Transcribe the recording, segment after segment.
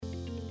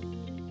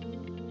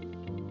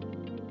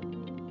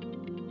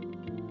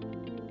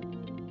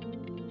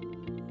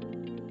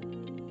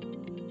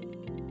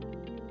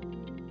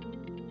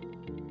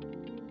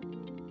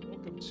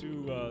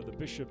the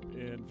bishop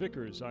and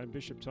vicars. I'm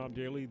Bishop Tom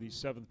Daly, the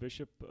 7th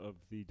bishop of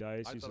the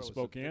Diocese of I thought it was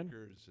Spokane. the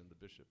vicars and the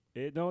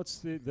bishop. No, it's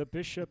the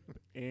bishop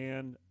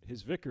and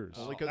his vicars.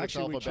 Only because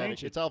Actually, we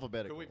changed it's it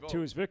alphabetical. Can we vote? to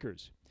his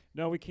vicars.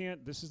 No, we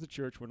can't. This is the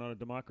church. We're not a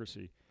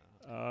democracy.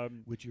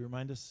 Would you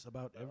remind us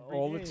about every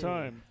All day? the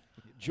time.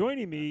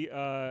 Joining me,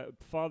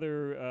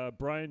 Father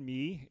Brian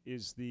Mee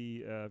is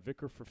the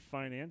vicar for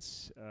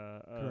finance.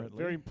 A Currently.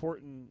 very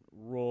important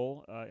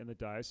role in the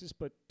diocese,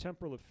 but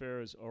temporal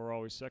affairs are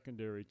always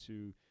secondary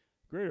to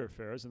greater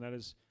affairs, and that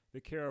is the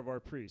care of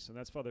our priests. And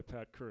that's Father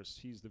Pat Kirst.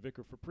 He's the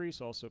vicar for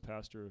priests, also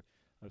pastor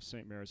of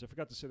St. Mary's. I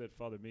forgot to say that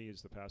Father Mee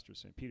is the pastor of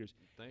St. Peter's.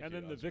 Thank And you.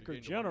 then I the was vicar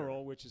beginning to wonder.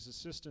 general, which is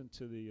assistant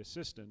to the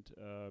assistant,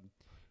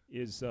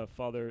 is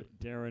Father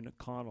Darren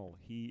Connell.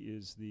 He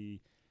is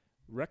the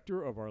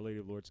rector of Our Lady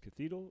of Lourdes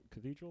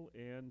Cathedral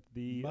and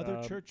the Mother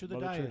Church of the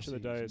Mother Diocese. Church of the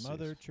Diocese.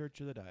 Mother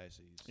Church of the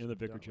Diocese. and the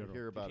vicar We general.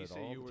 hear about Did it he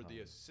say all you the were time. the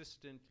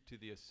assistant to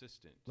the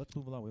assistant? Let's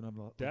move along. We don't have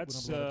a lot,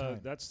 That's we don't have a lot of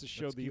time. that's the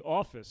show, Let's The keep-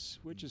 Office,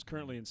 which is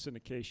currently in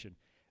syndication.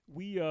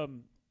 We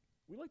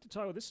like to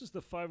talk about, this is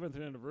the 500th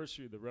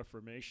anniversary of the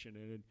Reformation,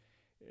 and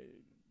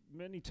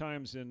many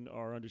times in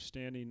our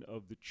understanding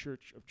of the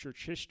church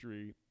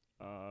history,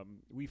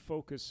 we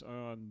focus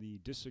on the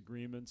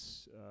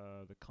disagreements,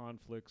 the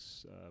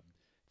conflicts,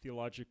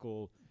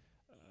 theological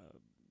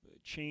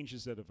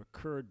changes that have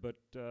occurred, but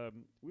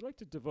we like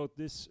to devote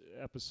this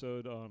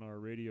episode on our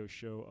radio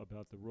show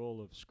about the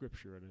role of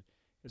Scripture, and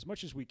as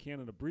much as we can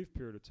in a brief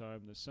period of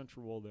time, the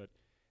central role that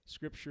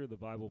Scripture, the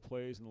Bible,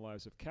 plays in the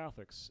lives of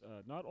Catholics,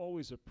 not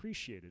always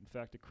appreciated. In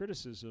fact, a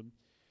criticism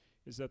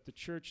is that the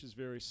Church is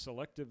very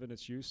selective in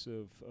its use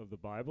of the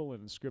Bible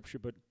and in Scripture.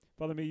 But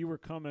Father Mee, you were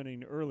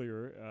commenting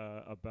earlier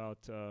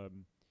about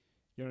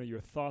your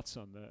thoughts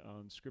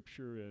on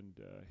Scripture and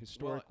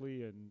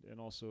historically and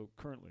also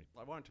currently.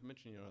 I wanted to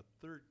mention, a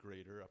third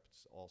grader up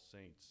at All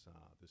Saints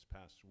this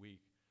past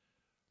week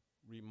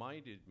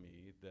reminded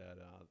me that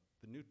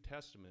the New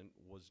Testament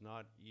was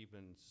not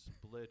even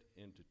split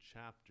into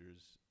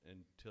chapters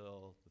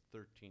until the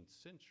 13th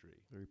century.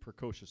 Very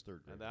precocious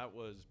third And grader. that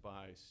was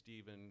by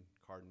Stephen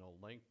Cardinal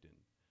Langton.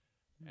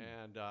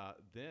 And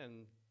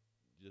then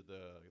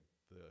the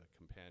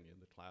companion,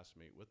 the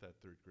classmate with that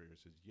third grader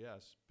says,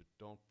 yes, but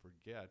don't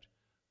forget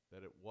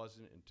that it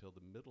wasn't until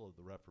the middle of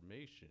the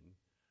Reformation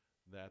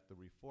that the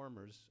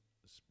Reformers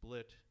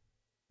split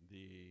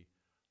the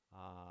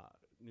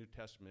New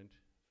Testament,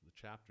 the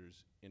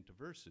chapters, into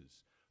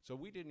verses. So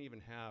we didn't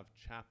even have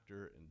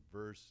chapter and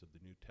verse of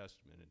the New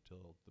Testament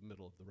until the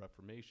middle of the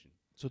Reformation.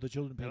 So the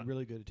children paid And I-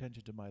 really good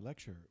attention to my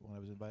lecture when I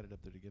was invited up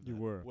there to give You that.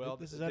 were. Well,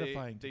 this is they,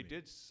 edifying to they me.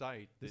 did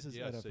cite This that, is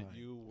yes, that edifying.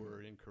 you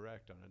were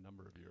incorrect on a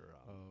number of your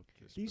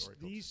Okay. These historical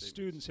statements.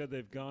 students, had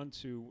they've gone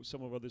to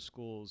some of other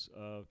schools,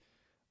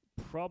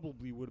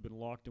 probably would have been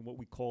locked in what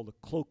we call the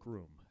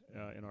cloakroom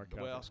in our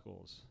Catholic Well,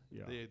 schools.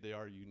 Yeah. They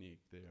are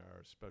unique. They are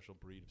a special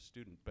breed of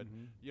student. But,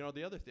 Mhm.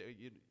 the other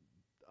thing,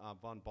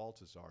 von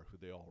Balthasar, who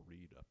they all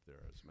read up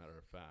there, as a matter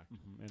of fact,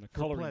 And a For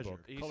coloring pleasure.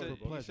 book. he Coloring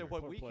said, book. he said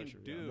what For we pleasure,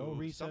 can yeah. do No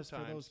recess for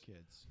sometimes those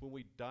kids. when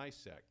we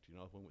dissect,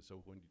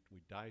 when we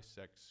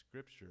dissect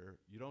Scripture,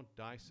 you don't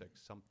dissect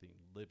something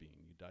living.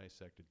 You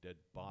dissect a dead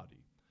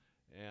body.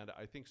 And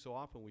I think so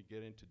often we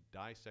get into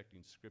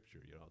dissecting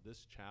Scripture,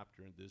 this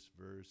chapter and this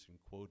verse and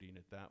quoting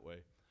it that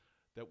way,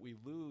 that we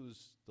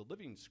lose the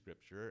living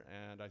Scripture,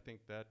 and I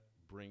think that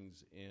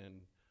brings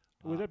in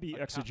Would that be a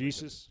Catholic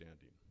exegesis?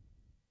 understanding.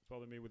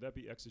 Father Mee, would that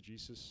be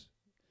exegesis?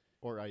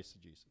 Or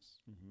eisegesis.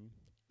 Mm-hmm.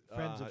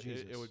 Friends of It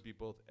Jesus. would be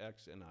both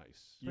X and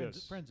ice.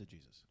 Yes. Friends of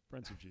Jesus.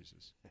 Friends of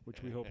Jesus,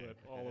 which we hope that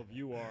all of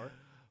you are.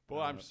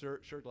 Well, I'm Uh,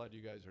 sure glad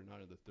you guys are not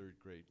in the third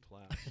grade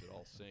class at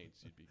All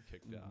Saints. You'd be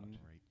kicked out. Mhm.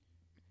 Right.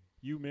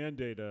 You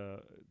mandate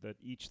that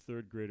each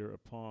third grader,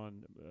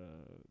 upon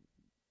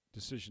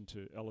decision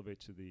to elevate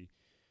to the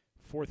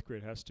fourth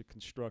grade, has to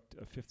construct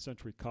a 5th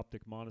century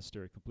Coptic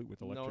monastery complete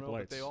with electric No,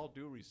 lights. but they all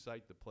do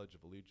recite the Pledge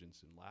of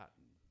Allegiance in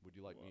Latin. Would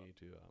you like me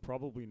to?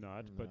 Probably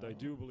not, but I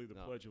do believe the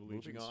No. Pledge of Moving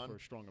Allegiance on. for a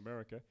strong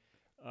America.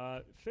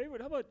 Favorite?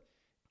 How about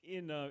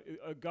in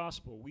a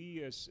gospel? We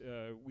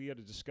had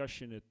a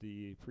discussion at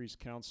the priest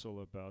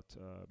council about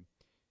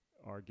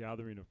our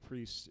gathering of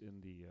priests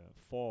in the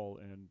fall,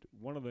 and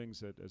one of the things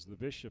that, as the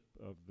bishop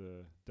of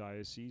the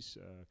diocese,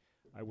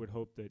 I would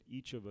hope that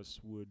each of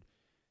us would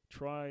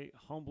try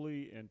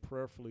humbly and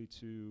prayerfully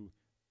to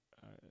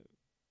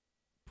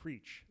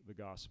preach the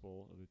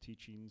gospel, the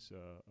teachings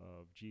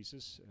of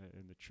Jesus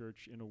and the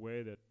church in a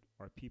way that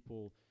our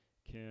people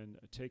can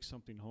take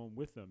something home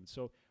with them.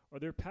 So are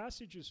there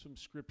passages from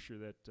Scripture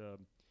that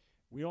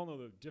we all know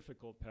the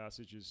difficult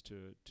passages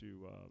to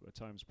at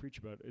times preach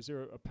about? Is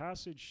there a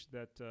passage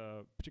that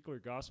particular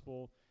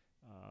gospel,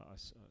 a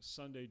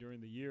Sunday during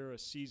the year, a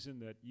season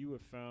that you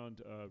have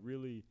found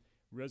really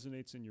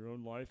resonates in your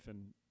own life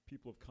and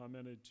people have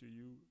commented to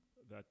you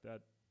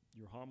that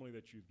your homily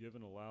that you've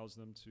given allows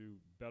them to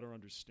better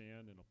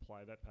understand and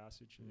apply that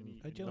passage?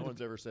 No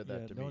one's ever said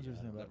that to no me. one's ever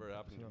said Never about-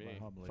 happened to said about me.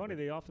 homily, Funny, but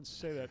they often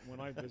say that when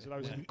I visit. I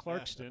was in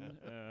Clarkston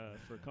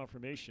for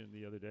confirmation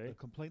the other day. the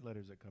complaint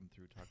letters that come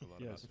through talk a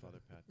lot Yes. about Father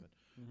Pat. But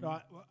Mhm.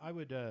 no, I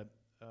would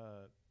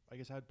I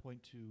guess I'd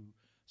point to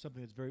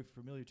something that's very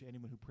familiar to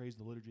anyone who prays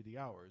the Liturgy of the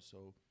Hours.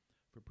 So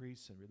for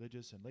priests and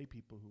religious and lay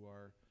people who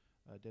are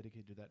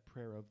dedicated to that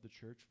prayer of the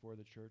church, for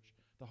the church,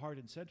 the heart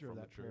and center From of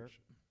the that prayer church.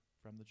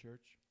 from the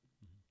church.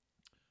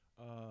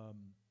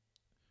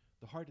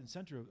 The heart and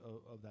center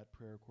of that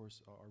prayer, of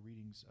course, are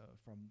readings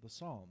from the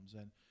Psalms.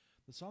 And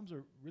the Psalms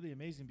are really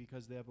amazing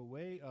because they have a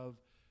way of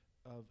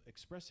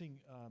expressing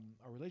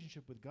our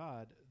relationship with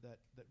God that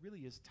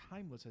really is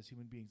timeless as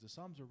human beings. The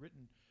Psalms were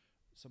written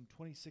some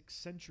 26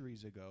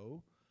 centuries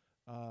ago,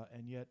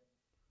 and yet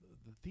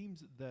the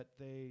themes that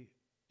they,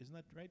 isn't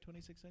that right,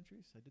 26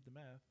 centuries? I did the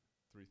math.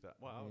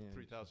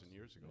 3,000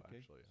 years ago, Okay,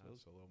 actually. so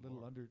That's a little Little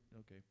more. under,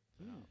 okay.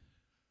 Yeah.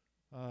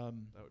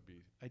 That would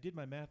be I did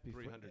my math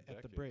before 300 at the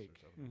decades break,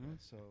 or something.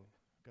 so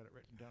got it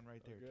written down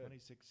right there. good.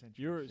 26 centuries.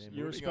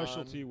 Your Moving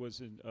specialty was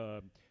in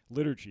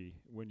liturgy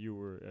when you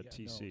were at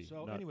Yeah, TC. No.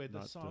 So not, anyway, the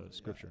not, Psalm.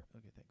 scripture.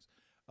 Okay, thanks.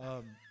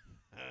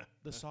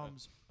 The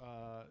Psalms.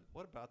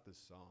 What about the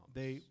Psalms?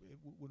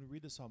 When we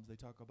read the Psalms, they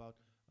talk about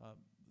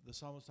the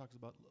psalmist talks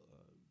about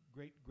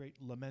great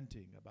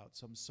lamenting about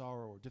some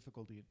sorrow or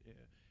difficulty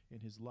in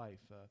his life.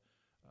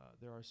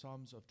 There are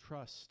psalms of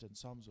trust and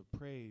psalms of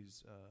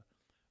praise,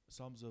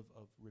 psalms of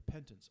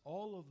repentance.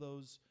 All of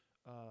those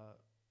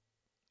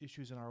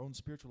issues in our own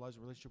spiritualized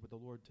relationship with the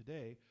Lord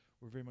today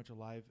were very much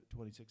alive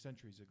 26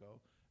 centuries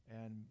ago,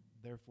 and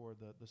therefore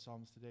the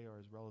psalms today are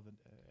as relevant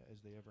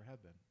as they ever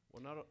have been.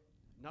 Well,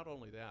 not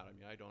only that. I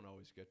mean, I don't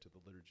always get to the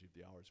Liturgy of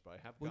the Hours, but I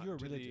have Well, gotten you're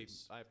to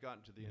religious. I've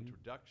gotten to the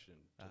introduction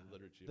to the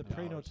Liturgy The of the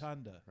Hours.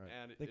 Prenotanda. Right.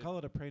 And They call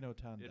it a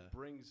Prenotanda. It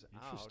brings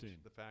out Interesting.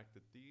 the fact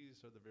that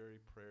these are the very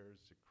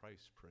prayers that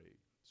Christ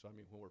prayed. So, I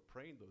mean, when we're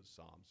praying those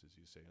psalms, as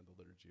you say, in the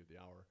Liturgy of the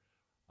Hour,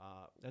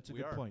 That's a we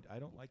good are. point. I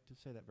don't like to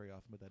say that very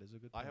often, but that is a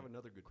good point. I have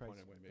another good point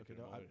I want to make Okay,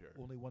 in a no, moment here.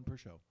 only one per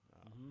show.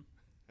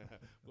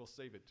 We'll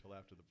save it till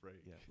after the break.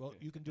 Yeah. Well,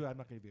 you can do it. I'm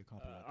not going to be a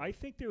copyright. I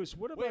think there was,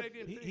 what Wait, about, I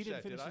didn't He finish didn't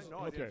that, finish did I? his- No,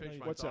 I okay, didn't finish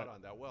my what's thought that?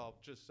 on that. Well,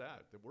 just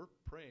that we're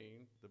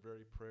praying the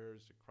very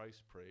prayers that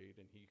Christ prayed,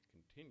 and he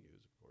continues,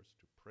 of course,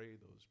 to pray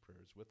those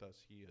prayers with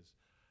us. He is,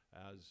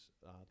 as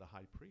the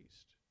high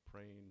priest,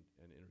 praying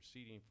and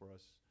interceding for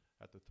us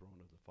at the throne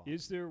of the Father.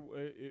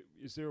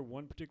 is there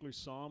one particular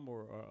psalm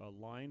or a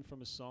line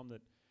from a psalm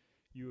that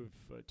you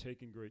have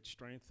taken great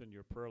strength in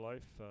your prayer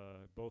life,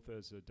 both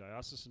as a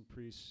diocesan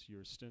priest,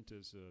 your stint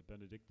as a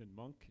Benedictine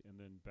monk, and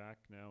then back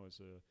now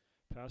as a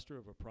pastor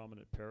of a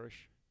prominent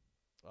parish?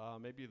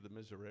 Maybe the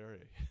Miserere.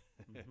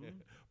 Mhm.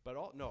 But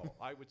no,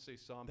 I would say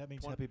Psalm That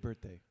means 20 happy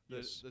birthday.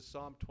 Yes. the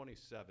Psalm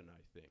 27,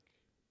 I think.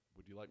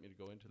 Would you like me to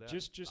go into that?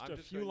 Just I'm a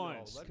few gonna-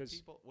 lines, let 'cause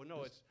people, well,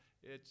 no, this-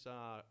 it's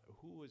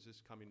who is this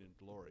coming in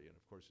glory? And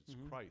of course, it's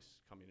Mhm. Christ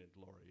coming in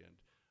glory. And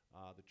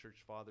the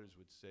church fathers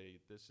would say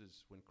this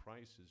is when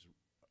Christ is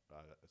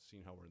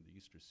seeing how we're in the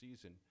Easter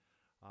season.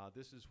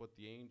 This is what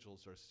the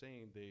angels are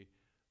saying.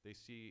 They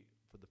see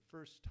for the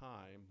first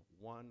time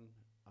one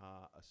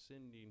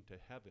ascending to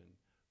heaven,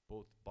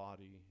 both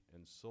body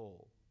and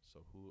soul.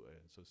 So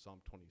so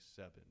Psalm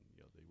 27,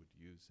 they would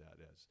use that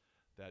as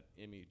that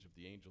image of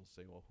the angels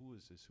saying, well, who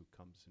is this who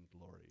comes in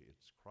glory?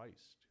 It's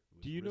Christ. Who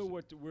is Do you know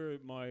risen. where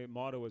my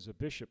motto as a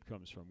bishop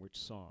comes from? Which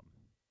psalm?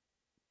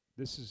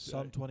 This is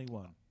Psalm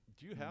 21.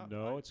 Do you have?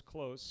 No, it's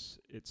close.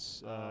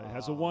 It's it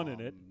has a 1 in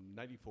it.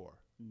 94.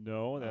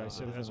 No, I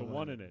said it has a doesn't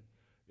 1 have in it.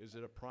 Is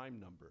it a prime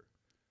number?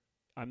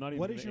 I'm not even.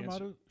 What gonna is your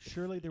answer. motto?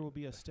 Surely there will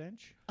be a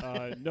stench.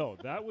 No,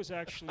 that was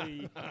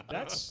actually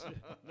that's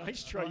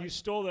nice try. You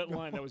stole that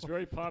line. That was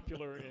very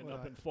popular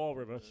up in Fall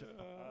River.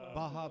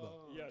 Bahaba.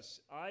 Yes,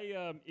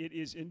 it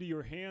is into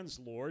your hands,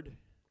 Lord.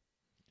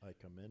 I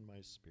commend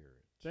my spirit.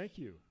 Thank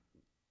you.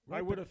 Right,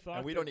 I would have And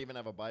thought. we don't even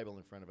have a Bible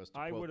in front of us to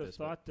I quote would have this,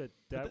 but thought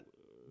that.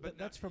 But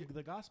that's from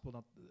the gospel,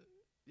 not.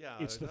 Yeah.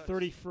 It's the that's-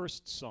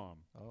 31st Psalm.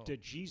 Oh. That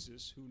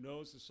Jesus, who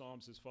knows the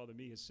Psalms as Father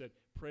me, has said,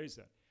 praise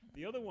that.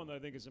 The other one that I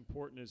think is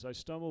important is, I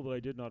stumbled, but I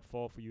did not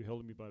fall, for you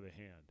held me by the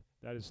hand.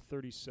 That is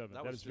 37.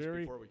 That That was is just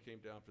very before we came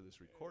down for this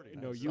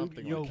recording. No, That's you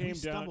something you like- No, came we down.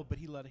 stumbled, but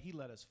he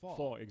let us fall.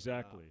 Fall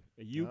exactly.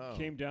 You Oh.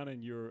 came down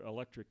in your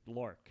electric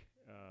lark.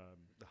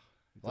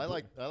 Well, I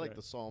like Right.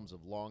 the Psalms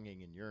of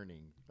longing and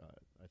yearning.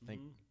 I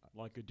think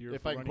like a deer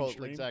if for I can running quote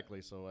stream.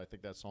 exactly, so I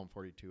think that's Psalm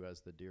 42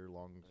 as the deer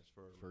longs That's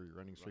for your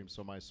running stream.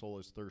 So my soul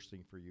is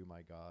thirsting for you,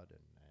 my God. And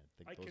I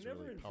think I those can are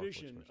never really powerful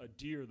envision a expressions.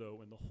 deer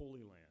though in the Holy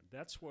Land.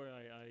 That's where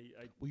I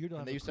Well, you don't And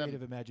have they a used to have-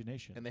 creative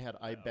imagination. And they had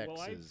well, I've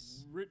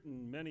ibexes.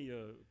 written many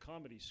a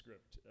comedy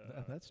script.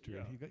 That's true.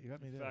 yeah. You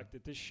got me In there. fact,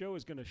 that this show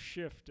is going to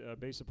shift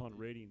based upon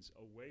ratings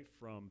away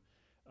from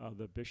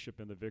the bishop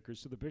and the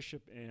vicars to the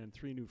bishop and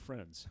 3 new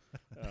friends.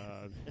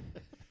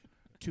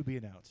 To be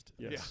announced.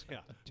 Yes. Yeah.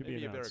 To Maybe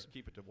be you better announced.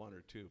 keep it to 1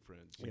 or 2,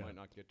 friends. You Yeah. might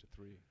not get to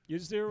 3.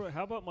 Is there?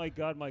 How about my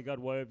God,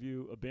 why have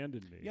you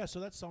abandoned me? Yeah, so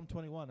that's Psalm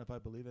 21, if I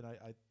believe it.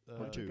 I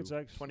 22. it's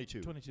actually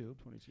 22. 22,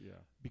 22. Yeah.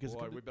 because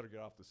Boy, we better get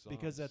off the song.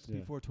 because that's Yeah.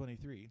 before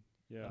 23.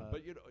 Yeah.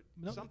 But you know,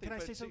 No, something. can I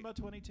but say see- something about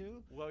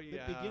 22? Well, It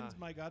yeah. begins,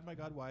 my God,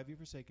 why have you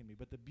forsaken me?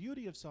 But the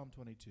beauty of Psalm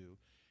 22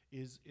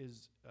 is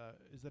that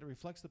it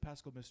reflects the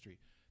Paschal mystery.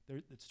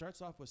 It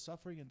starts off with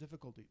suffering and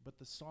difficulty, but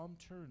the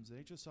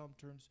nature psalm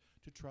turns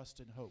to trust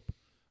and hope.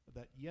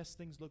 That yes,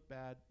 things look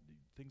bad,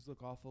 things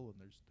look awful, and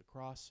there's the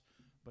cross,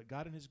 but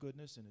God in his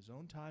goodness, in his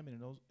own time,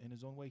 and in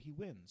his own way, he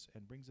wins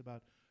and brings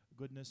about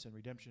goodness and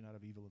redemption out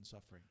of evil and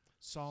suffering.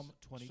 Psalm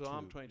 22.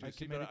 Psalm 22. I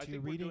See, commend but it I to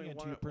your think we're reading doing and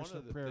to one your of- one personal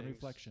of the prayer and things-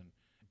 reflection.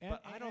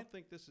 But I don't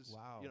think this is,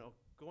 Wow.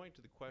 going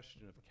to the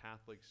question of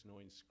Catholics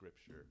knowing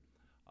Scripture.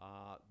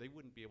 They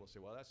wouldn't be able to say,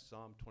 well, that's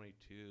Psalm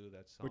 22,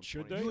 that's Psalm But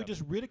should they? 27. You were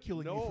just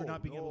ridiculing me for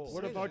not being able to No,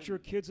 What say say about that. your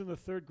kids in the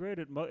 3rd grade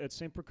at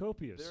St.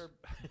 Procopius? They're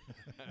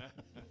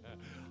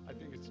I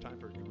think it's time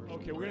for a commercial.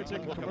 Okay, we're going break. to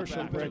take a We'll come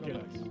commercial back. break,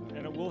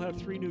 and we'll have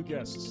 3 new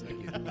guests.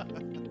 Thank you.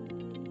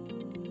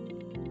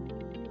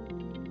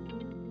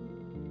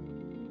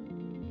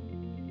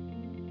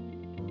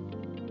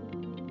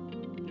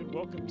 Again,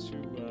 welcome to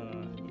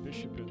the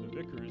Bishop and the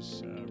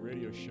Vicars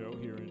radio show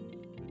here in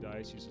the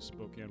Diocese of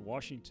Spokane,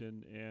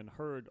 Washington, and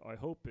heard, I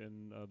hope,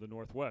 in the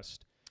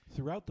Northwest.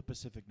 Throughout the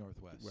Pacific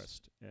Northwest.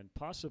 West, and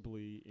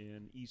possibly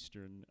in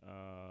eastern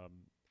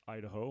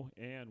Idaho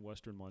and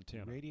western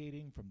Montana.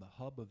 Radiating from the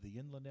hub of the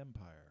Inland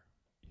Empire.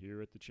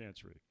 Here at the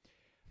Chancery.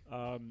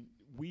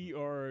 We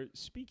are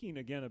speaking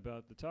again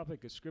about the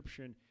topic of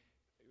Scripture. And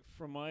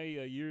from my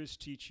years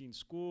teaching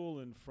school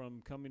and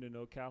from coming to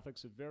know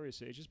Catholics of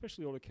various ages,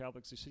 especially older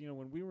Catholics, they said,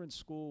 when we were in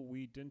school,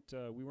 we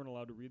weren't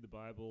allowed to read the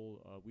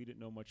Bible. We didn't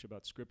know much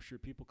about Scripture.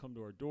 People come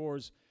to our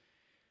doors,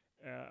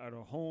 at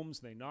our homes,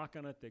 they knock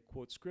on it, they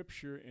quote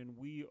Scripture, and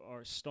we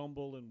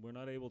stumble and we're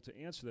not able to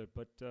answer that.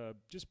 But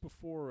just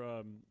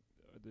before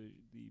the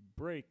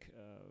break,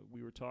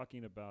 we were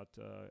talking about,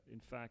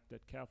 in fact,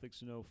 that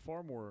Catholics know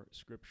far more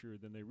Scripture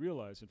than they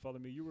realize. And Father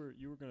Mee, you were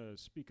going to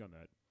speak on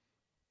that.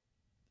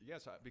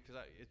 Yes, because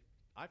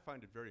I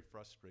find it very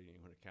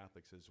frustrating when a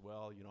Catholic says,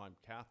 well, I'm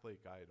Catholic,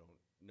 I don't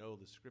know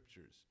the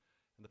Scriptures.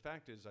 And the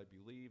fact is, I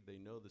believe they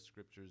know the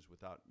Scriptures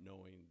without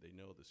knowing they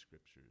know the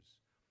Scriptures.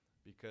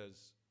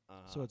 Because...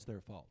 so it's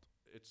their fault.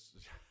 It's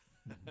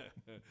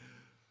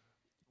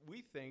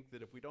we think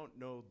that if we don't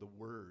know the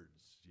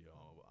words,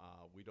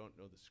 we don't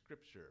know the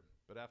Scripture.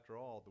 But after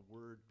all, the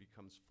Word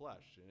becomes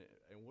flesh,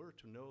 and we're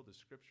to know the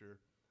Scripture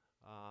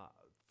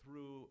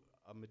through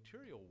a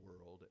material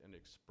world and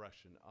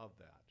expression of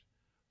that.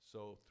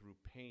 So through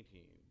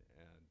painting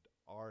and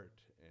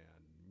art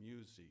and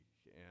music,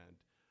 and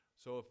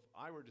so if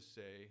I were to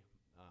say,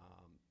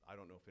 I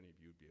don't know if any of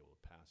you would be able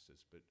to pass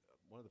this, but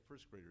one of the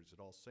first graders at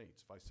All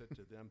Saints, if I said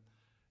to them,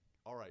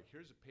 all right,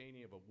 here's a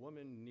painting of a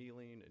woman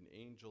kneeling, an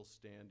angel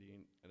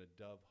standing, and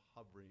a dove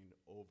hovering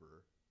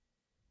over,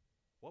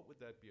 what would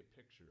that be a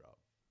picture of?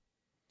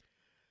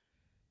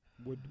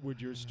 Would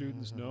your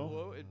students know?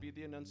 Well, it'd be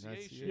the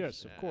Annunciation.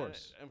 Yes, of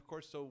course. And of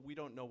course, so we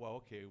don't know,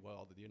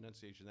 the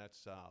Annunciation,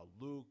 that's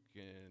Luke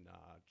in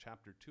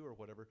chapter 2 or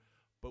whatever,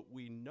 but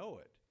we know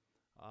it.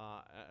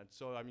 And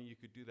so, you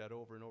could do that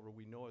over and over.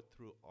 We know it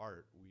through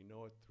art. We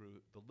know it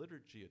through the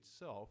liturgy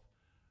itself.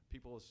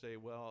 People will say,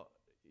 well,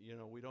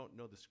 we don't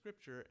know the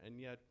Scripture, and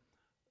yet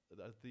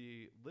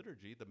the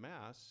liturgy, the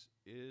Mass,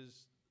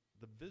 is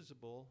the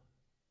visible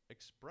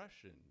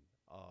expression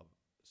of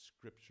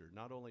Scripture.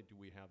 Not only do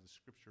we have the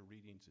Scripture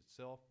readings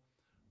itself,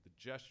 the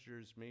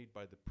gestures made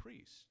by the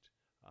priest,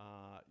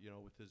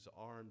 with his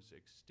arms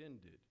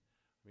extended.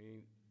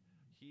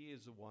 He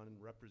is the one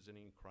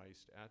representing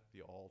Christ at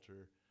the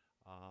altar.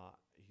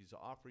 He's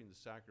offering the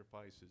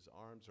sacrifice. His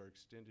arms are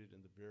extended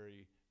in the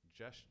very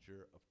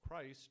gesture of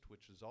Christ,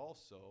 which is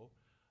also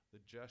the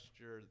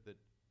gesture that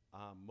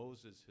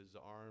Moses, his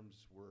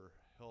arms were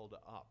held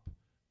up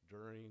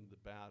during the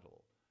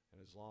battle. And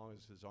as long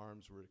as his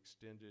arms were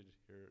extended,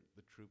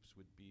 the troops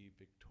would be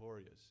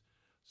victorious.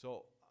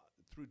 So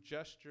through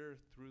gesture,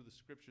 through the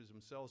Scriptures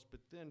themselves, but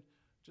then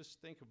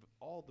just think of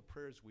all the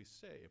prayers we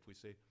say. If we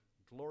say,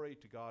 glory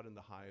to God in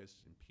the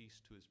highest and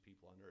peace to his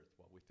people on earth.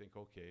 Well, we think,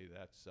 okay,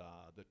 that's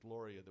the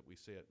Gloria that we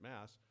say at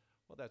Mass.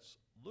 Well, that's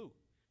Luke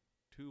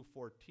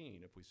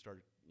 2:14. If we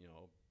start,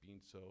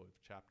 if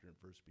chapter and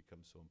verse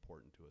becomes so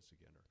important to us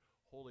again. Or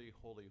holy,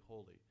 holy,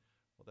 holy.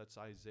 Well, that's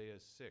Isaiah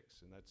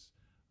 6, and that's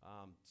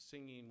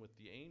singing with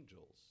the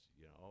angels,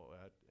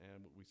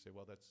 and we say,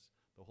 well, that's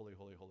the holy,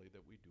 holy, holy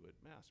that we do at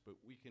Mass. But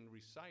we can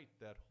recite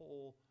that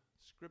whole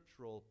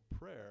scriptural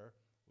prayer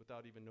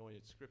without even knowing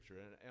it's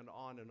Scripture, and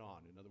on and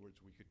on. In other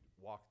words, we could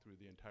walk through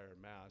the entire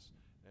Mass,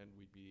 and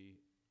we'd be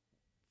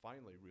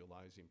finally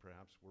realizing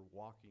perhaps we're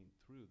walking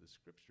through the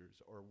Scriptures,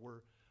 or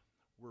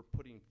we're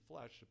putting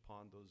flesh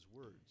upon those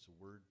words. The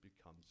Word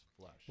becomes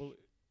flesh. Well,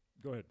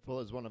 go ahead. Well,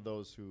 as one of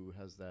those who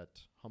has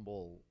that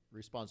humble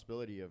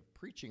responsibility of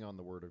preaching on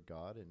the Word of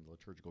God in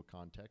liturgical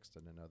context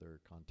and in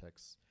other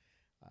contexts,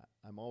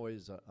 I'm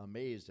always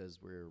amazed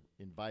as we're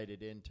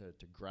invited in to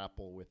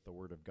grapple with the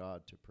Word of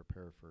God to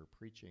prepare for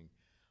preaching,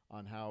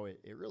 on how it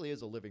really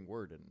is a living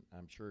Word. And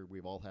I'm sure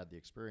we've all had the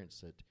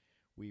experience that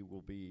we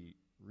will be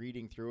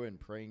reading through and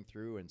praying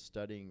through and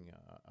studying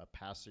a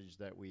passage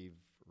that we've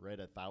read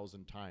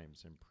 1,000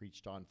 times and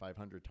preached on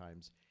 500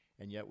 times,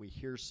 and yet we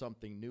hear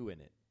something new in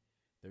it.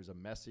 There's a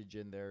message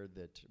in there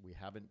that we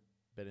haven't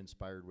been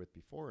inspired with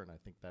before, and I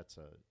think that's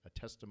a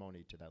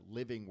testimony to that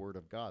living Word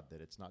of God,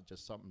 that it's not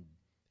just something,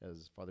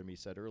 as Father Mee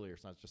said earlier,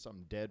 it's not just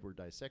something dead we're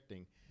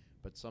dissecting,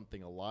 but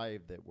something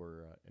alive that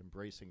we're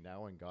embracing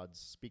now, and God's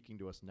speaking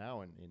to us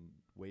now in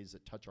ways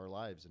that touch our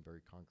lives in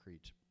very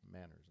concrete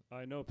manners.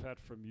 I know, Pat,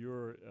 from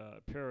your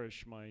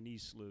parish, my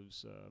niece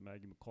lives,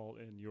 Maggie McCall,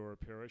 in your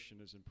parish,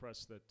 and is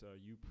impressed that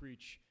you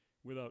preach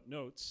without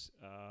notes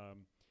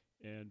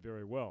and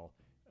very well.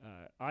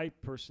 I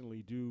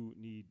personally do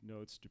need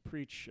notes to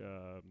preach.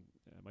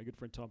 My good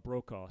friend Tom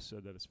Brokaw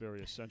said that it's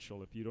very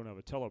essential if you don't have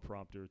a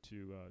teleprompter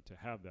to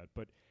have that.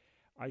 But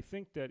I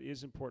think that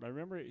is important. I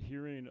remember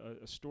hearing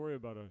a story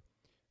about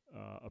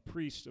a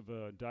priest of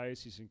a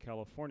diocese in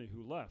California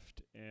who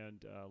left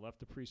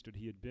the priesthood.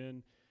 He had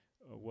been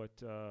what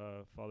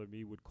Father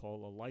Mee would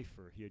call a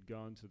lifer. He had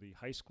gone to the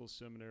high school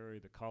seminary,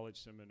 the college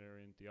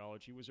seminary in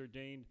theology. He was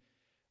ordained,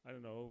 I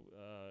don't know,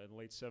 in the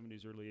late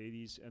 70s, early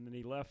 80s, and then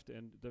he left.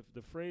 And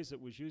the phrase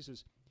that was used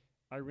is,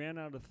 "I ran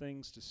out of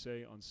things to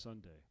say on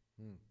Sunday."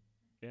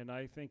 And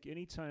I think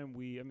anytime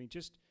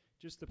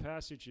just the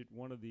passage at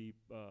one of the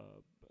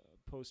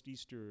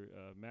post-Easter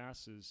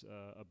masses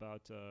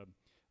about,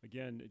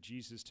 again,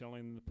 Jesus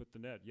telling them to put the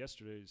net,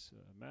 yesterday's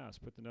mass,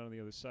 put the net on the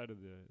other side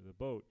of the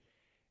boat.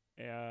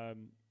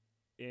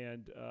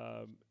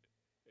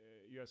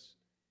 Yes,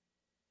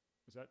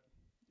 was that?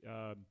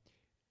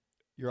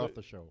 You're off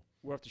the show.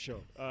 We're off the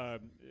show.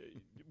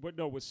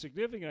 What was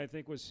significant, I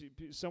think, was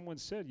someone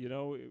said,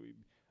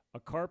 a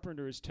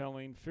carpenter is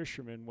telling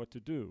fishermen what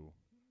to do.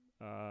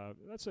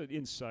 That's an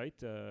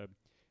insight,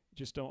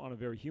 just on a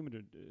very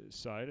human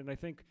side. And I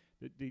think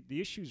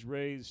the issues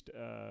raised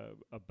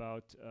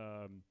about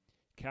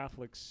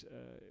Catholics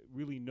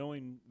really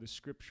knowing the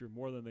Scripture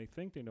more than they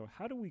think they know.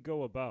 How do we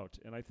go about,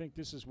 and I think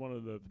this is one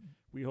of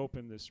we hope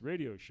in this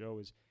radio show,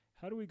 is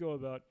how do we go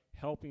about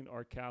helping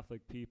our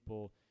Catholic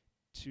people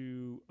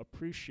to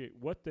appreciate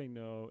what they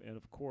know, and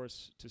of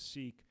course to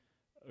seek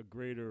a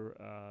greater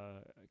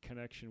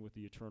connection with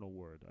the eternal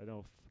Word. I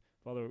know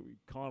Father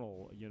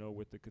Connell,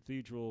 with the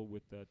cathedral,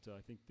 with that,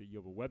 I think that you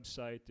have a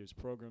website. There's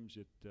programs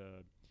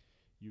that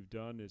you've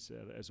done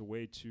as a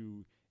way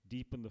to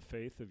deepen the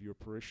faith of your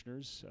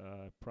parishioners,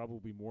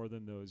 probably more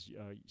than those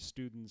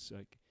students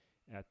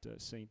at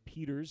St.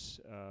 Peter's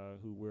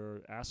who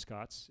wear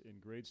ascots in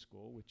grade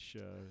school, which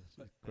is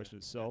a question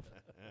itself.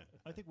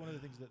 I think one of the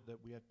things that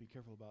we have to be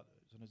careful about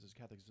sometimes as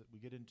Catholics is that we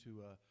get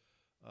into,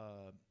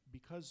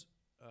 because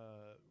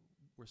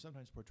we're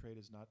sometimes portrayed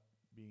as not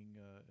being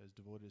as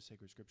devoted to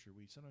sacred Scripture,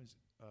 we sometimes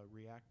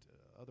react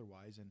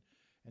otherwise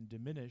and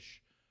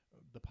diminish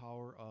the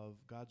power of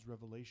God's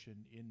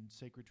revelation in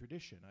sacred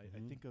tradition. I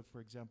think of, for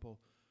example,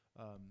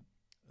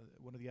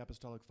 one of the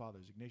Apostolic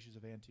Fathers, Ignatius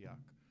of Antioch,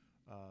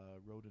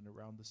 wrote in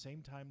around the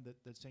same time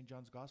that St.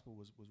 John's Gospel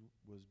was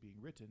being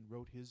written,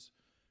 wrote his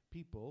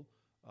people.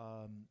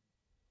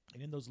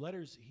 And in those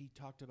letters, he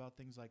talked about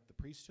things like the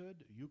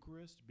priesthood,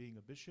 Eucharist, being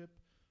a bishop,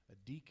 a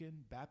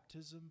deacon,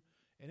 baptism.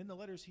 And in the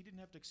letters, he didn't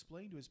have to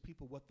explain to his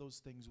people what those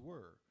things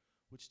were,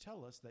 which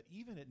tell us that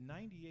even at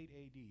 98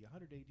 AD,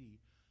 100 AD,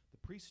 the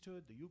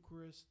priesthood, the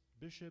Eucharist,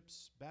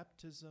 bishops,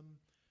 baptism,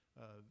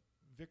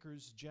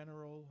 vicars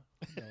general,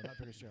 no, not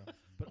vicars general,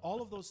 but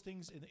all of those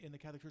things in the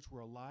Catholic Church were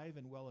alive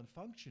and well and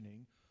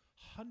functioning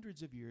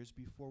hundreds of years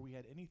before we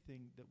had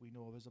anything that we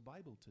know of as a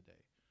Bible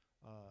today.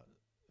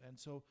 And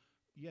so,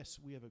 yes,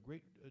 we have a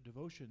great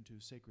devotion to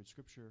sacred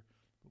Scripture,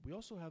 but we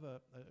also have a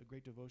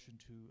great devotion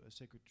to a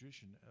sacred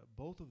tradition,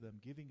 both of them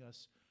giving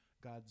us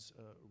God's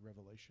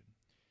revelation.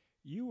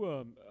 You,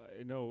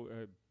 I know,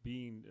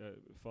 being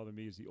Father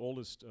Mee is the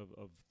oldest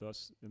of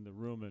us in the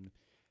room, and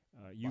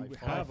you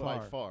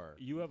by far.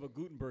 You have a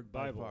Gutenberg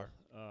Bible.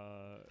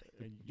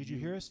 Did you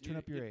hear us? Turn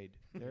up your aid.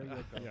 There you go.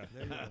 Yeah.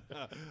 There you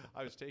go.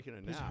 I was taking a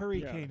nap. His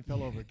hurricane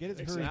fell over. Get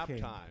his It's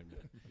hurricane. nap time.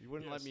 You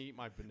wouldn't let me eat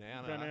my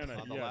banana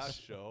on the yes.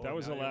 last show. That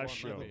was Now the you last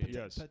won't show, let me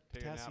yes. take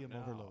a nap Potassium now.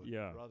 overload.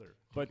 Yeah. Brother.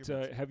 But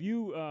have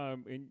you,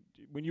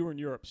 when you were in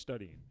Europe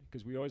studying,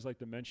 because we always like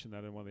to mention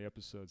that in one of the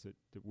episodes, that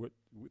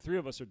three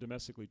of us are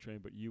domestically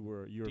trained, but you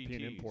were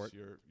European DTs, import.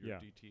 Your Yeah.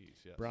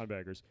 DTs, yes. Brown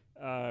baggers.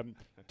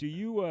 Did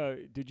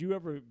you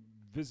ever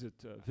visit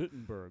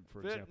Wittenberg,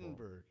 for example?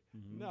 Wittenberg.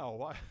 Mhm.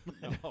 No,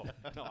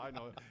 no, I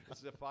know.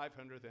 It's the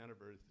 500th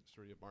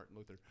anniversary of Martin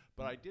Luther.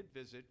 But I did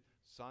visit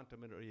Santa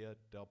Maria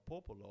del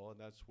Popolo, and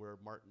that's where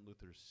Martin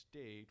Luther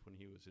stayed when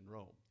he was in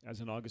Rome.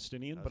 As an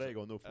Augustinian? As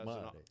Prego, no As an,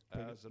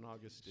 fumare. as an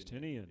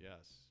Augustinian. Augustinian.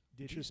 Yes.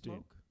 Did he Interesting.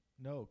 smoke?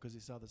 No, because he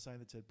saw the sign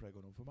that said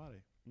 "Prego non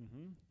fumare."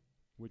 Mm-hmm.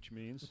 Which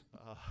means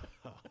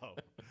Oh.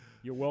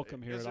 you're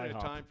welcome here at Isn't it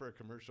IHOP. time for a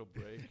commercial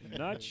break?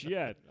 Not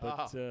yet,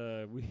 but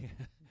we.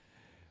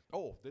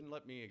 Oh, then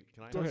let me.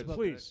 Can I? Go ahead, just-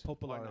 please. Why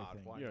Popolare not?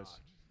 thing. Why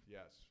Yes. not?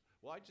 Yes.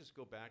 Well, I just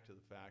go back to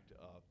the fact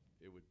of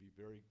it would be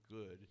very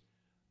good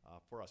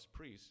for us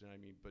priests, and I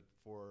mean, but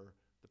for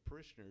the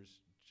parishioners,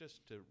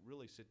 just to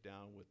really sit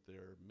down with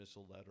their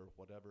missal letter,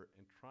 whatever,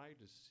 and try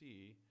to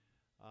see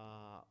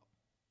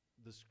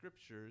the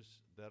scriptures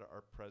that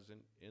are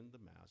present in the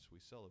Mass we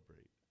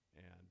celebrate.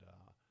 And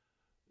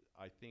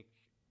I think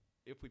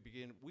if we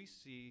begin, we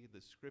see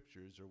the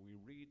scriptures, or we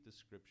read the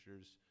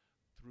scriptures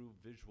through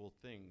visual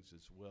things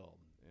as well,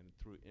 and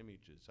through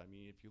images. I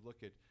mean, if you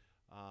look at,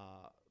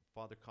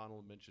 Father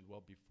Connell mentioned,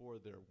 well, before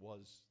there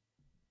was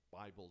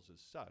Bibles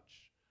as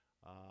such,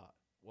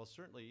 well,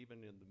 certainly even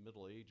in the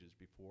Middle Ages,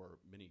 before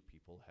many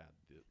people had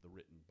the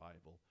written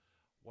Bible,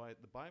 why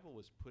the Bible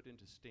was put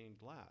into stained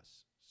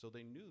glass. So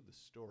they knew the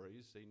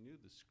stories, they knew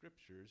the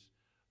scriptures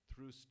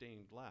through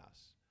stained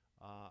glass.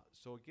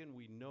 So again,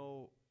 we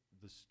know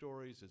the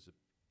stories as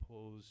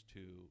opposed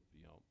to,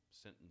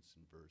 sentence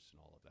and verse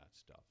and all of that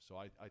stuff. So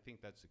I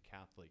think that's a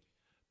Catholic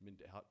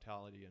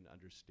mentality and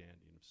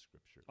understanding of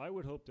Scripture. I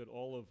would hope that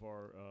all of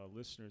our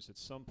listeners at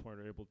some point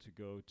are able to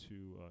go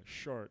to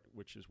Chart,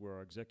 which is where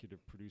our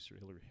executive producer,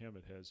 Hillary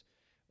Hammett, has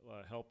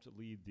helped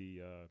lead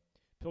the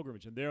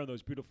pilgrimage. And there on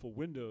those beautiful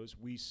windows,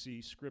 we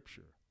see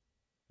Scripture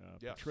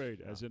Yes,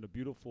 portrayed yeah. as in a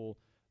beautiful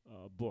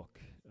book.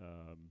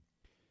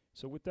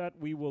 So with that,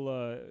 we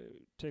will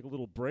take a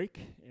little break,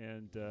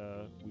 and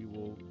we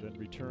will then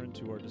return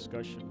to our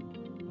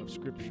discussion of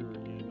Scripture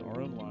in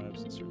our own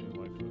lives and certainly the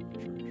life of the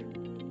church.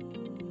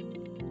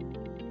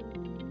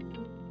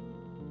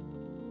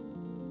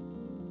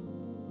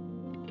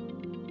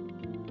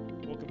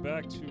 Welcome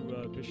back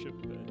to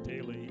Bishop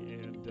Daly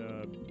and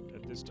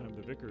at this time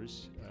the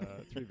vicars,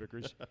 three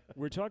vicars.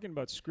 We're talking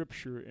about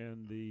Scripture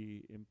and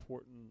the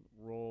important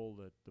role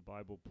that the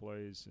Bible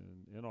plays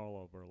in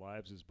all of our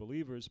lives as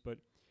believers, but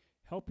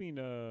helping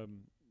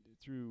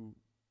through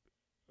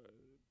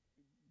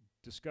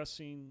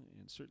discussing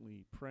and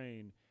certainly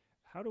praying,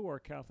 how do our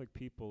Catholic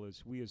people,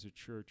 as we as a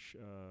church,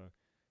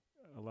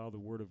 allow the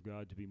Word of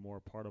God to be more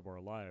a part of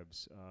our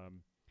lives?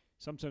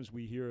 Sometimes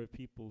we hear of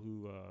people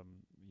who,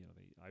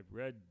 I've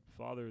read,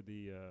 Father,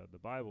 the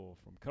Bible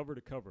from cover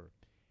to cover,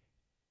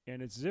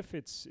 and it's as if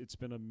it's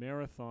been a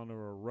marathon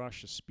or a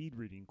rush, a speed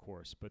reading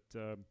course. But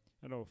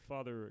I know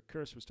Father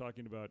Kurse was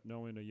talking about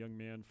knowing a young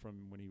man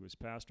from when he was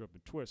pastor up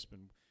in Twisp,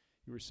 and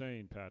you were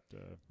saying, Pat.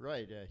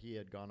 Right. He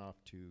had gone off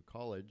to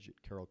college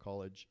at Carroll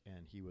College,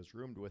 and he was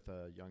roomed with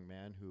a young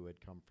man who had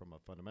come from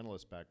a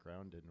fundamentalist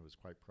background and was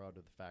quite proud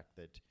of the fact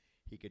that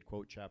he could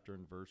quote chapter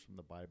and verse from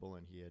the Bible.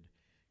 And he had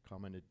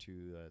commented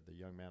to the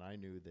young man I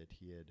knew that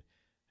he had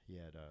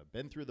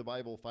been through the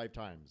Bible 5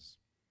 times,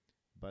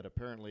 but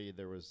apparently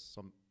there was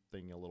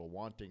something a little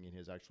wanting in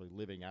his actually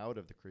living out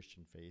of the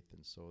Christian faith.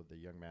 And so the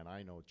young man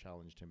I know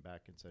challenged him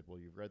back and said, well,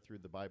 you've read through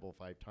the Bible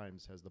 5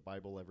 times. Has the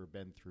Bible ever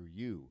been through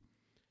you?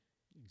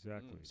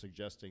 Exactly.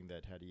 Suggesting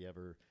that had he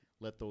ever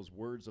let those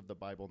words of the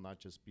Bible not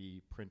just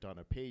be print on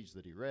a page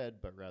that he read,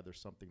 but rather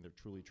something that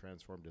truly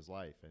transformed his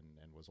life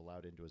and was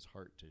allowed into his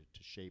heart to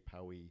shape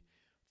how he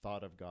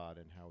thought of God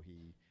and how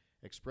he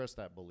expressed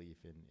that belief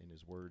in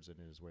his words and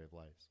in his way of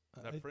life.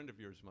 That friend of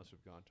yours must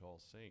have gone to All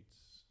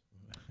Saints.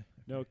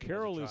 No,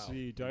 Carroll is child.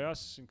 the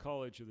diocesan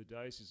college of the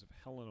Diocese of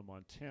Helena,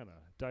 Montana.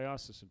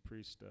 Diocesan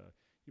priest.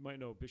 You might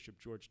know Bishop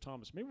George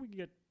Thomas. Maybe we can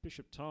get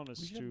Bishop Thomas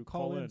We should to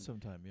call in in,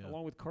 sometime, yeah.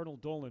 along with Cardinal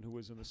Dolan, who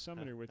was in the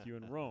seminary with you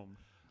in Rome.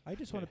 I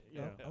just want to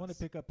Yeah. I want to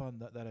pick up on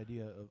that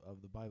idea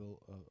of the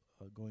Bible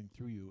going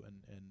through you,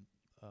 and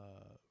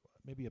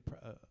maybe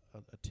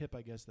a tip,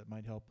 I guess, that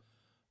might help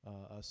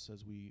us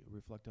as we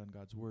reflect on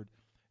God's Word.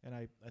 And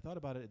I thought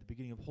about it at the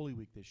beginning of Holy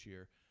Week this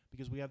year,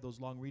 because we have those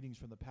long readings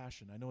from the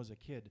Passion. I know as a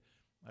kid,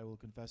 I will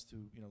confess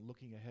to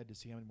looking ahead to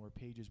see how many more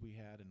pages we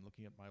had, and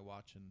looking at my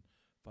watch and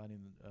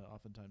finding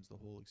oftentimes the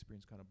whole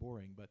experience kind of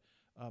boring. But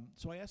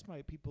so I asked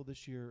my people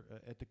this year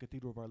at the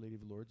Cathedral of Our Lady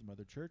of Lourdes,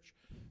 Mother Church,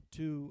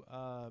 to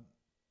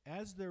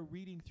as they're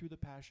reading through the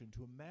Passion,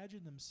 to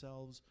imagine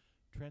themselves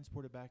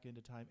transported back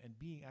into time and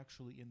being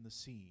actually in the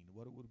scene,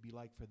 what it would be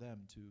like for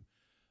them to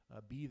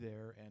be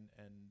there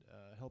and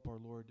help our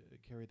Lord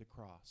carry the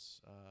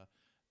cross,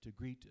 to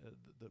greet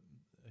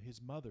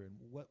his mother, and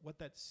what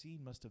that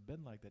scene must have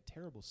been like, that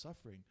terrible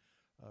suffering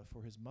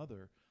for his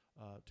mother,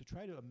 to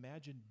try to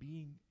imagine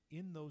being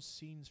in those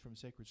scenes from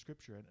sacred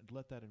Scripture and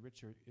let that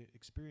enrich your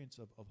experience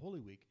of Holy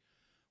Week.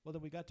 Well,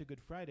 then we got to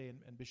Good Friday,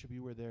 and Bishop,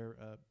 you were there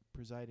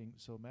presiding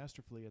so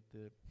masterfully at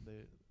the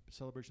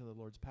celebration of the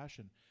Lord's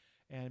Passion.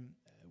 And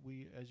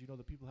we, as you know,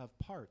 the people have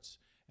parts,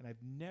 and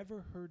I've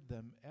never heard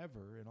them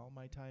ever in all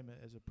my time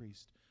as a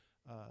priest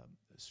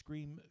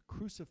scream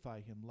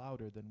 "Crucify him"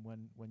 louder than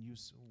when you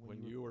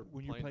were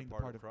playing the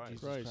part of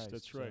Jesus Christ.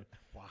 That's So right.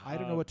 Wow. I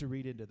don't know what to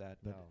read into that,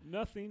 but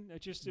Nothing.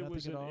 It just it Nothing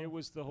was at all? it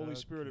was the Holy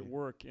Spirit at Okay.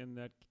 work in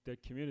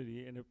that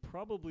community, and it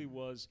probably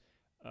was.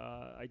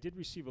 I did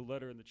receive a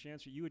letter in the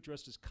chancery. You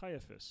addressed as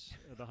Caiaphas,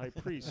 the high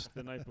priest,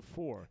 the night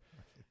before.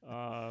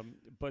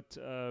 But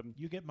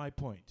you get my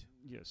point.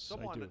 yes,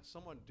 I do.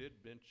 Someone did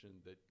mention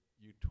that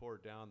you tore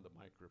down the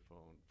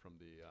microphone from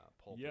the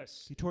pulpit.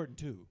 Yes. He tore it in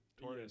two.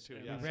 Tore it Yes, in two.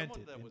 and Yeah, we rent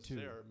someone it that in was two.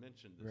 there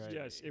mentioned this. Right. to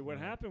Yes, me. what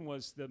happened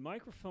was the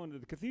microphone,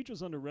 the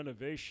cathedral's under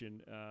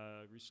renovation,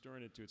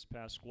 restoring it to its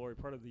past glory,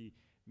 part of the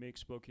make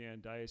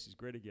Spokane Diocese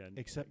great again.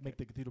 Except make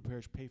the cathedral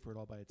parish pay for it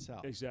all by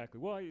itself. Exactly.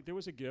 Well, there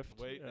was a gift.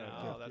 Wait, no,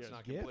 gift, that's yes.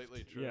 not Gift?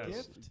 completely true.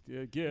 Yes.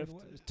 Gift? Gift.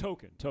 What?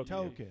 Token.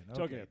 Token.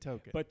 Okay,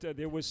 token. But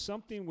there was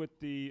something with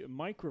the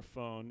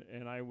microphone,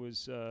 and I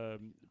was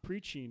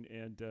preaching,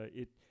 and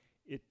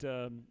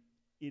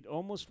it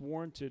almost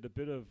warranted a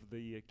bit of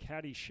the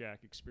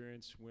Caddyshack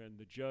experience when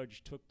the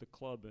judge took the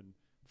club and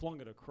flung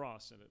it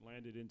across, and it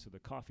landed into the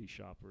coffee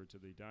shop or to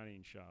the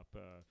dining shop.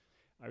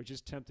 I was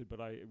just tempted,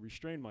 but I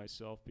restrained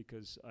myself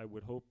because I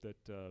would hope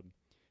that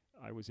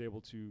I was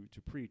able to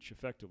preach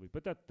effectively.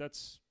 But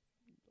that's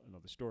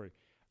another story.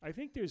 I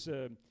think there's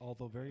a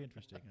Although very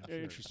interesting. I'm sure.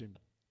 interesting.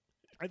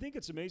 I think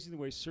it's amazing the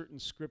way certain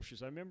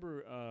scriptures. I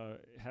remember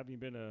having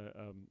been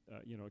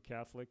a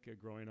Catholic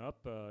growing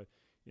up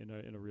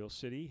in a real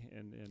city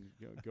and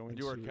going.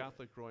 You were a to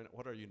Catholic growing up.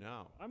 What are you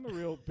now? I'm a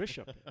real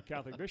bishop,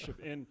 Catholic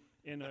bishop, in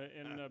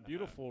a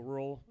beautiful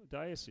rural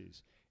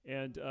diocese.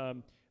 And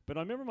but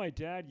I remember my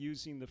dad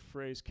using the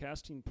phrase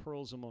 "casting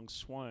pearls among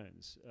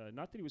swines."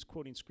 Not that he was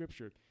quoting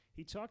scripture.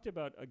 He talked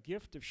about a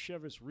gift of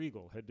Chivas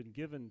Regal had been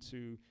given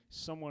to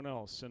someone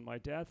else, and my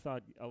dad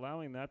thought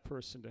allowing that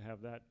person to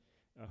have that,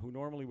 who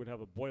normally would have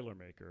a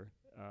Boilermaker.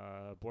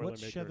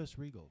 What's Chivas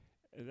Regal?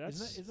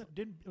 That's Wasn't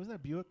that a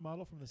Buick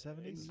model from the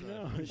 70s?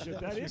 no,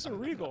 that is a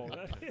Regal.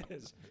 That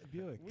is.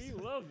 Buick. We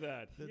love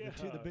that. The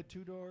yeah. bit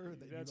two-door.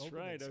 that you That's open,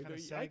 right. it's kinda I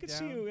sag could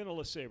see down. you in a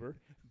LeSabre,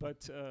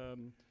 but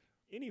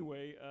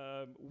anyway,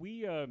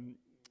 we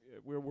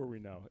where were we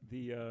now?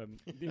 The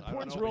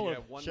importance role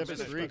of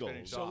Chivas Regal.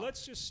 So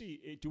let's just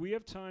see. Do we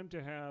have time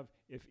to have,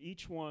 if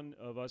each one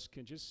of us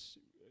can just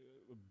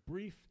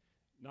brief,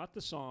 not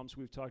the Psalms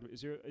we've talked about.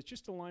 Is there? It's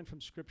just a line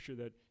from Scripture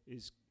that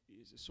is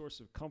a source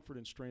of comfort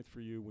and strength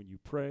for you when you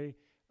pray.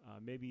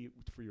 Maybe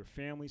for your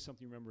family,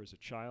 something you remember as a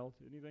child.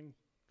 Anything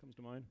comes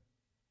to mind?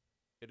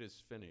 It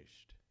is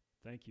finished.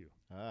 Thank you.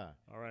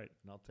 All right.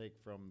 And I'll take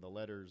from the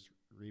letters,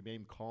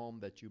 remain calm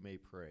that you may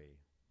pray.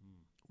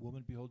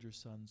 Woman, behold your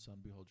son. Son,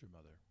 behold your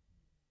mother.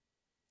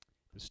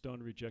 The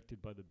stone rejected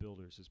by the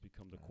builders has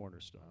become the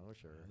cornerstone. Oh,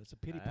 sure. It's a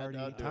pity And party.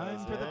 I'll do Time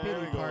it. for the There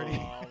pity we go.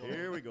 party.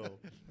 Here we go.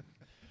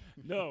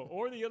 No,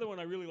 or the other one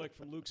I really like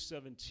from Luke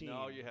 17.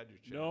 No, you had your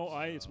chance. No,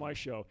 it's my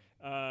show.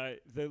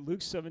 The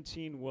Luke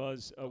 17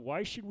 was,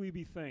 why should we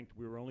be thanked?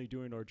 We were only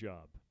doing our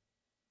job.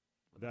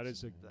 That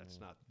is a. That's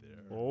not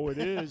there. Oh, it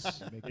is.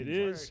 Making It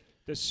is.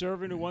 The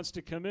servant who wants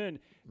to come in,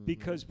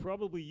 because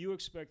probably you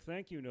expect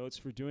thank you notes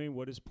for doing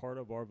what is part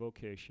of our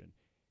vocation.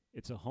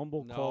 It's a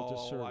humble call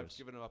to service.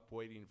 I've given up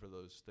waiting for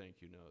those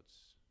thank you notes.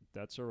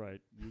 That's all right.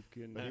 You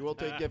can. But you will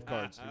take gift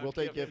cards. You will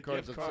take gift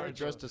cards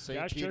addressed to St.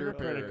 Cash check Peter or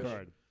credit Parish.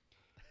 card.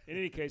 In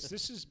any case,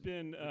 this has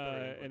been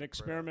an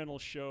experimental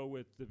show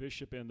with the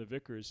bishop and the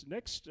vicars.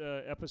 Next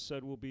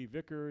episode will be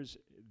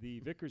the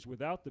vicars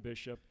without the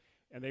bishop,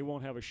 and they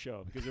won't have a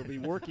show because they'll be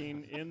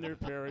working in their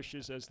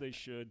parishes as they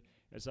should,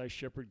 as I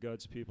shepherd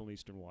God's people in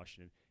Eastern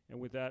Washington. And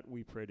with that,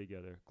 we pray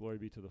together. Glory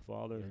be to the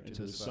Father, and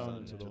to the Son,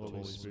 and to the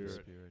Holy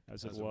Spirit,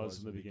 as it was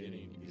in the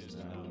beginning, is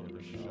now, and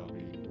ever shall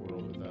be,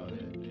 world without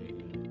end.